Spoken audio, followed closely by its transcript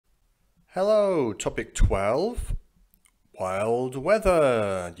Hello, topic 12, wild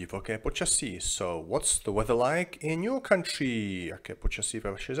weather, divoké počasí. So, what's the weather like in your country? Jaké počasí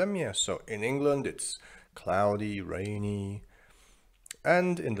ve vaší země? So, in England it's cloudy, rainy,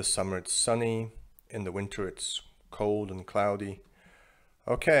 and in the summer it's sunny. In the winter it's cold and cloudy.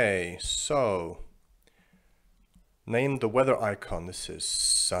 Okay, so, name the weather icon. This is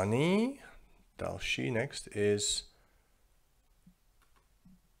sunny. Další, next is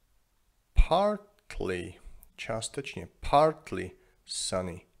partly, částečně, partly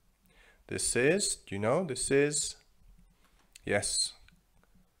sunny. This is, do you know, this is, yes,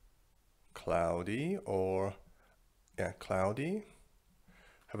 cloudy or, yeah, cloudy.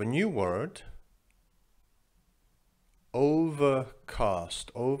 Have a new word,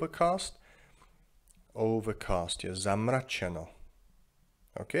 overcast. Overcast je zamračeno.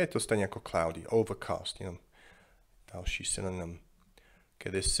 Okay, je to stejně jako cloudy, overcast, jenom další synonym.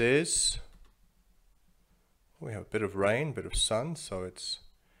 Okay, this is, we have a bit of rain, a bit of sun, so it's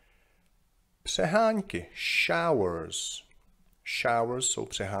přehánky, showers. Showers jsou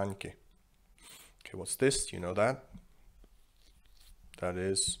přehánky. Okay, what's this? Do you know that? That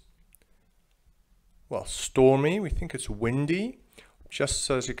is, well, stormy. We think it's windy.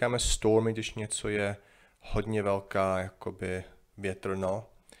 Občas říkáme stormy, když něco je hodně velká, jakoby větrno.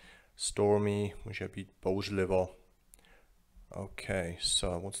 Stormy může být bouřlivo. Okay,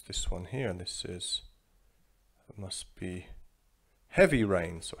 so what's this one here? This is, it must be heavy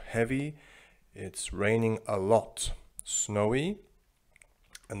rain. So heavy, it's raining a lot. Snowy,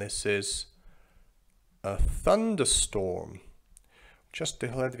 and this is a thunderstorm. Just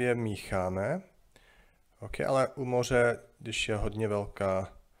tyhle dvě mícháme. Okay, ale u moře, když je hodně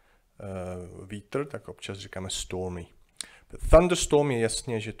velká vítr, tak občas říkáme stormy. But thunderstorm je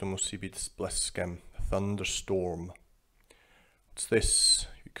jasně, že to musí být s bleskem. Thunderstorm. What's this?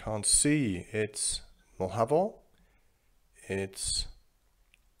 You can't see. It's mlhavo. It's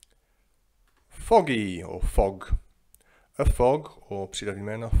foggy or fog. A fog or přidatné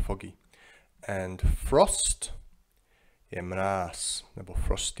jméno foggy. And frost je mráz nebo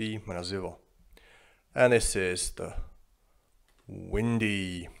frosty, mrazivo. And this is the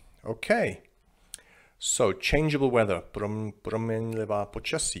windy. Okay. So changeable weather, proměnlivá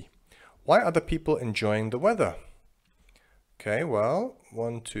počasí. Why are the people enjoying the weather? Okay, well,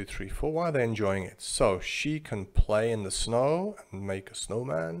 1, 2, 3, 4. Why are they enjoying it? So she can play in the snow and make a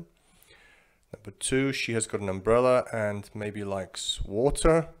snowman. Number 2, she has got an umbrella and maybe likes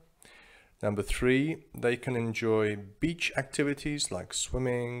water. Number 3, they can enjoy beach activities like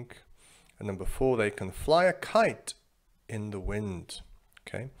swimming. And number 4, they can fly a kite in the wind.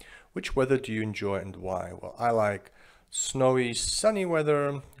 Okay, which weather do you enjoy and why? Well, I like snowy, sunny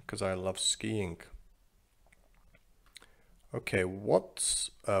weather because I love skiing. Okay, what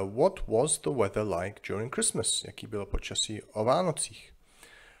was the weather like during Christmas? Jaký bylo počasí o Vánocích?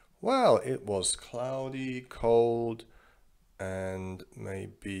 Well, it was cloudy, cold, and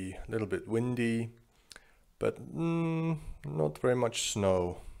maybe a little bit windy, but not very much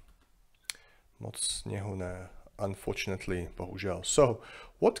snow. Moc sněhu ne, unfortunately, bohužel. So,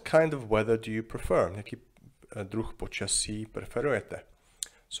 what kind of weather do you prefer? Jaký druh počasí preferujete?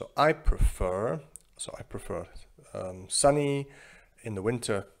 So I prefer sunny, in the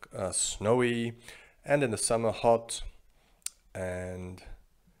winter snowy, and in the summer hot, and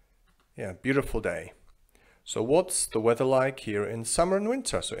yeah, beautiful day. So what's the weather like here in summer and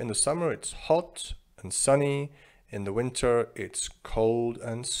winter? So in the summer it's hot and sunny. In the winter it's cold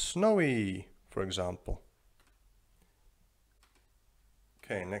and snowy, for example.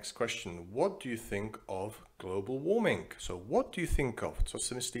 Okay, next question. What do you think of global warming? So what do you think of? Co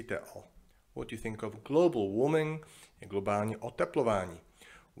si myslíte o? What do you think of global warming? Globální oteplování.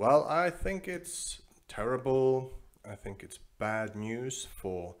 Well, I think it's terrible. I think it's bad news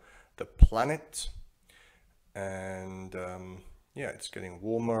for the planet. And yeah, it's getting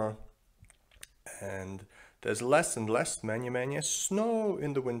warmer. And there's less and less, méně snow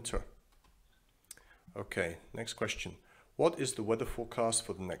in the winter. Okay, next question. What is the weather forecast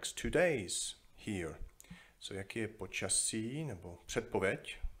for the next 2 days here? So jaký je počasí nebo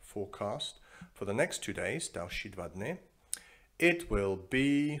předpověď, forecast, for the next 2 days, další 2 dny? It will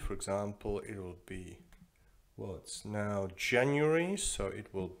be, for example, it will be, well, it's now January, so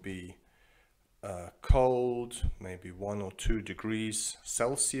it will be cold, maybe 1 or 2 degrees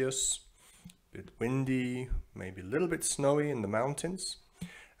Celsius, a bit windy, maybe a little bit snowy in the mountains.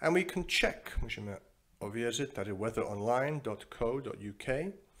 And we can check, můžeme ověřit tady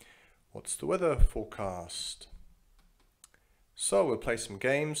weatheronline.co.uk. What's the weather forecast? So we'll play some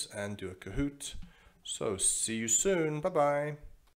games and do a Kahoot. So see you soon. Bye bye.